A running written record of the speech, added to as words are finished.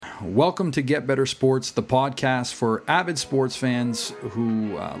Welcome to Get Better Sports, the podcast for avid sports fans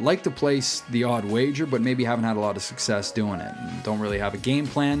who like to place the odd wager, but maybe haven't had a lot of success doing it and don't really have a game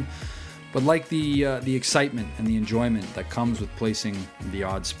plan, but like the excitement and the enjoyment that comes with placing the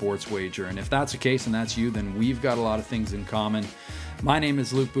odd sports wager. And if that's the case and that's you, then we've got a lot of things in common. My name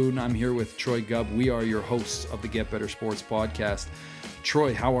is Luke Bouden. I'm here with Troy Gubb. We are your hosts of the Get Better Sports podcast.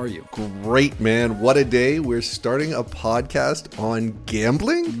 Troy, how are you? Great, man. What a day. We're starting a podcast on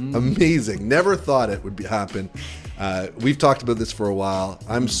gambling. Amazing. Never thought it would happen. We've talked about this for a while.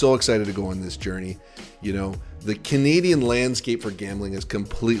 I'm so excited to go on this journey. You know, the Canadian landscape for gambling is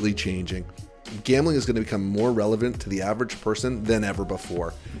completely changing. Gambling is going to become more relevant to the average person than ever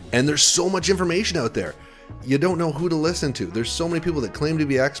before. And there's so much information out there. You don't know who to listen to. There's so many people that claim to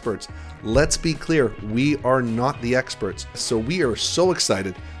be experts. Let's be clear, we are not the experts. So we are so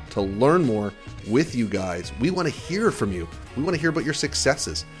excited to learn more with you guys. We want to hear from you. We want to hear about your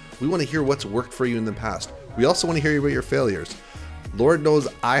successes. We want to hear what's worked for you in the past. We also want to hear about your failures. Lord knows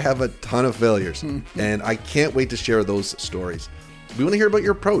I have a ton of failures, and I can't wait to share those stories. We want to hear about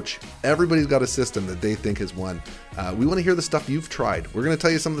your approach. Everybody's got a system that they think has won. We want to hear the stuff you've tried. We're going to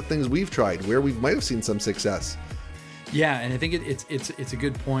tell you some of the things we've tried where we might have seen some success. Yeah, and I think it's a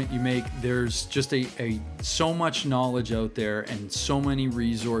good point you make. There's just so much knowledge out there and so many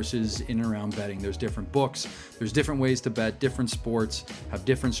resources in and around betting. There's different books, there's different ways to bet, different sports have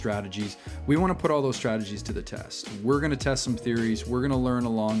different strategies. We want to put all those strategies to the test. We're going to test some theories. We're going to learn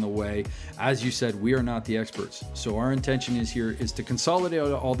along the way. As you said, we are not the experts. So our intention is to consolidate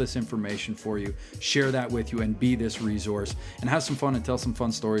all this information for you, share that with you, and be this resource, and have some fun and tell some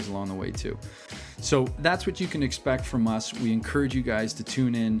fun stories along the way too. So that's what you can expect from us. We encourage you guys to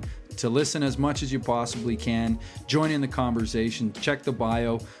tune in, to listen as much as you possibly can. Join in the conversation. Check the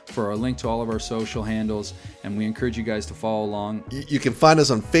bio for our link to all of our social handles, and we encourage you guys to follow along. You can find us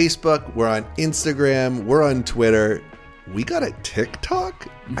on Facebook. We're on Instagram. We're on Twitter. We got a TikTok?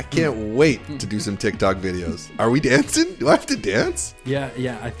 I can't wait to do some TikTok videos. Are we dancing? Do I have to dance? Yeah.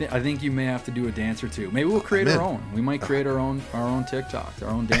 I think you may have to do a dance or two. Maybe we'll create our own. We might create our own TikToks, our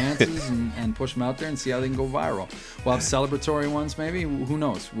own dances, and push them out there and see how they can go viral. We'll have celebratory ones, maybe. Who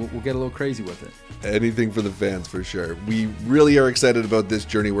knows? We'll get a little crazy with it. Anything for the fans, for sure. We really are excited about this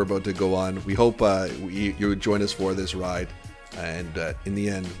journey we're about to go on. We hope you join us for this ride. And in the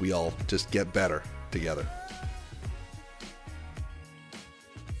end, we all just get better together.